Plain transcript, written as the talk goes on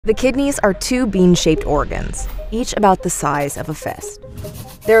The kidneys are two bean-shaped organs, each about the size of a fist.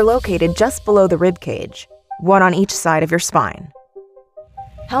 They're located just below the rib cage, one on each side of your spine.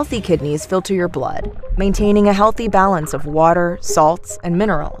 Healthy kidneys filter your blood, maintaining a healthy balance of water, salts, and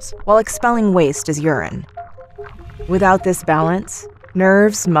minerals while expelling waste as urine. Without this balance,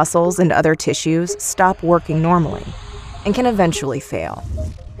 nerves, muscles, and other tissues stop working normally and can eventually fail.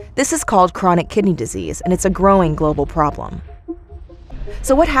 This is called chronic kidney disease, and it's a growing global problem.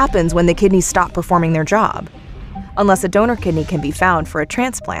 So what happens when the kidneys stop performing their job? Unless a donor kidney can be found for a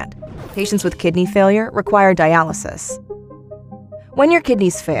transplant, patients with kidney failure require dialysis. When your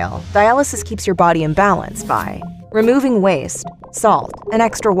kidneys fail, dialysis keeps your body in balance by removing waste, salt, and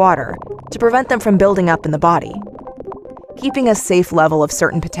extra water to prevent them from building up in the body, keeping a safe level of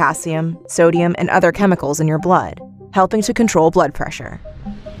certain potassium, sodium, and other chemicals in your blood, helping to control blood pressure.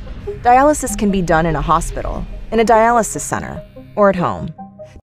 Dialysis can be done in a hospital, in a dialysis center, or at home.